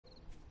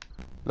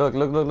Look,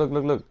 look, look, look,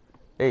 look, look.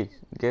 Hey,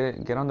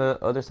 get on the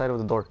other side of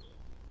the door.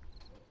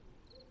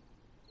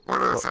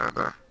 What other Go side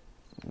there?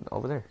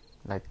 over there.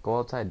 Like, go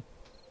outside.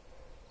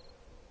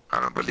 I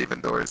don't believe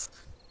in doors.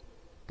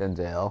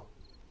 Denzel,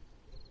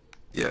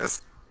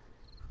 Yes.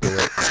 get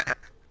up.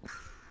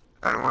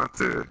 I don't want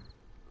to.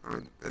 I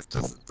mean, it's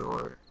just a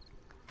door.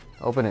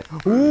 Open it.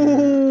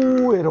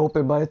 Ooh, it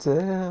opened by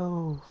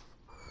itself.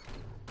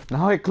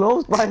 Now it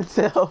closed by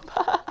itself.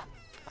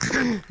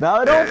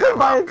 Now it Hey, opened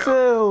by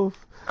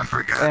itself. I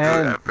forgot, dude.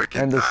 And I'm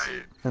freaking and the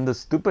tired. and the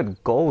stupid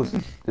ghost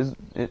is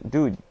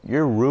dude.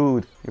 You're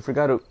rude. You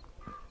forgot to.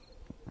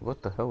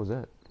 What the hell was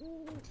that?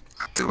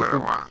 I do You what I for,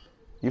 want.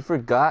 you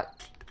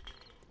forgot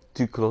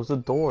to close the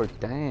door.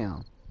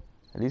 Damn.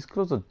 At least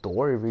close the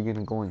door if you're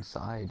gonna go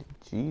inside.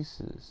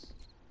 Jesus.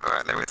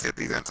 Alright, let me take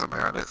these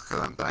antibiotics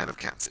because I'm dying of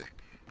cancer.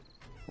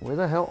 Where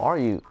the hell are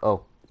you?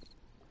 Oh.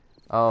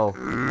 Oh.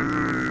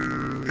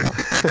 Ooh.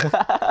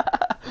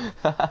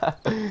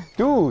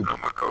 Dude.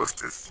 I'm a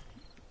ghostess.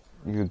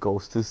 You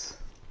ghostess.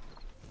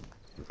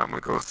 I'm a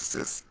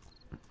ghostess.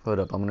 Hold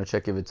up, I'm gonna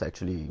check if it's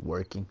actually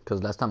working.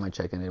 Cause last time I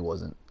checked and it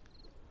wasn't.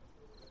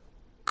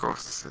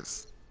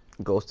 Ghostesses.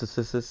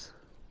 Ghostesses.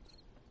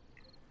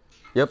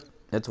 Yep,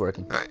 it's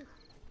working. Right.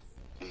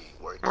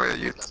 Where are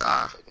you?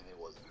 Ah,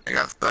 I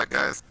got stuck,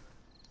 guys.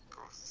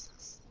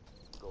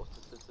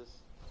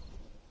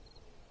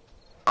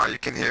 Oh, you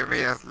can hear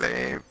me? That's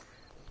lame.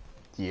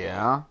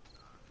 Yeah.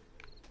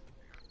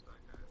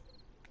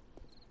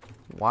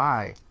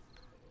 Why?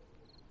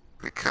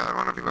 Because I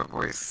want to be my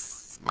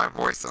voice. My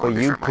voice But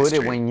only you for my put it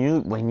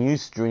stream. when you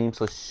stream,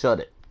 so shut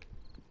it.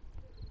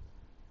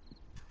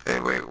 Hey,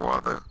 wait,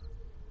 Waldo.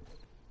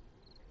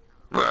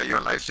 What, are you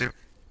on live stream?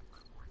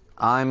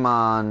 I'm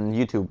on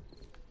YouTube.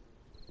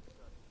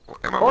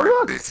 Am I Oh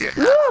working? Do you look! see a hat?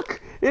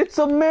 Look! It's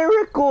a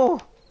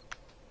miracle!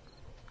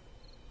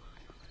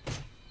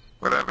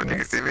 What happened? You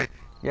can see me?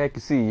 Yeah, I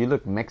can see you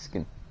look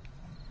Mexican.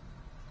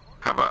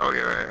 How about,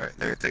 okay, wait.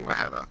 Let me take my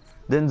hat off.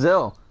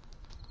 Denzel.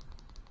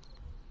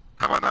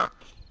 How about now?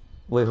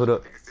 Wait, hold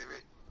up. You can see me?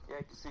 Yeah,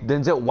 I can see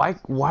Denzel,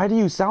 why do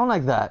you sound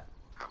like that?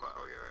 How about,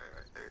 okay,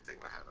 wait. Let me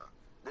take my hat off.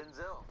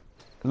 Denzel.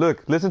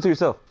 Look, listen to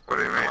yourself. What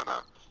do you mean? How about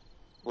now?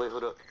 Wait,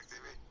 hold up. You can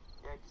see me?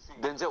 Yeah, I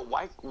can see Denzel,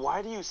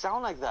 why do you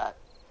sound like that?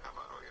 How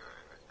about, okay,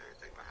 wait. Let me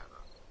take my hat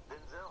off.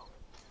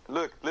 Denzel.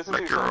 Look, listen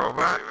Like to a yourself.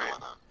 robot?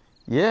 Wait.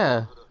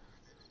 Yeah.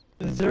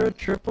 Is there a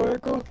triple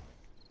echo?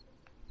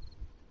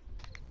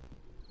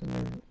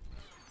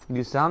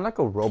 You sound like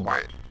a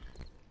robot.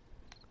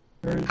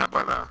 Wait. Or How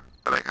about now?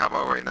 Like, how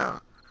about right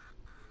now?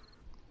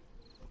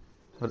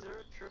 What, is there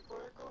a triple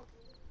echo?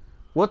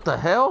 what the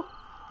hell?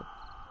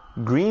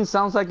 Green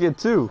sounds like it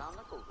too. How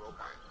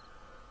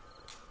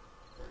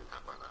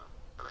about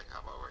now? Like, how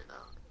about right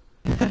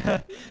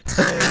now?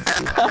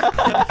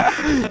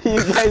 You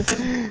guys,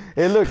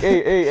 hey, look,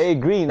 hey,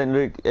 Green, and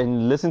look,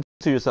 and listen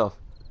to yourself.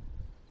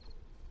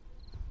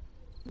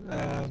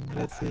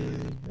 Let's see.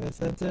 A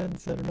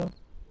sentence, I don't know.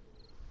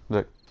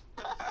 Look.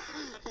 You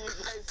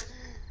guys,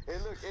 hey,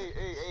 look,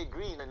 hey,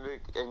 Green, and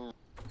look, and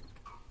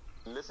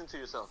listen to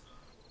yourself.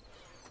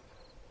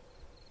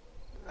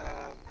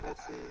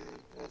 Let's see.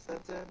 A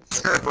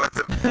sentence. What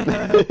the?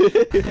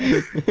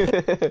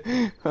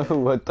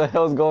 What the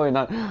hell's going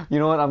on? You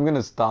know what? I'm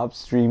gonna stop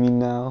streaming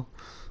now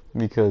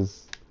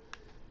because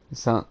it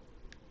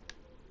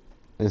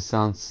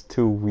sounds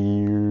too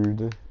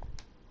weird.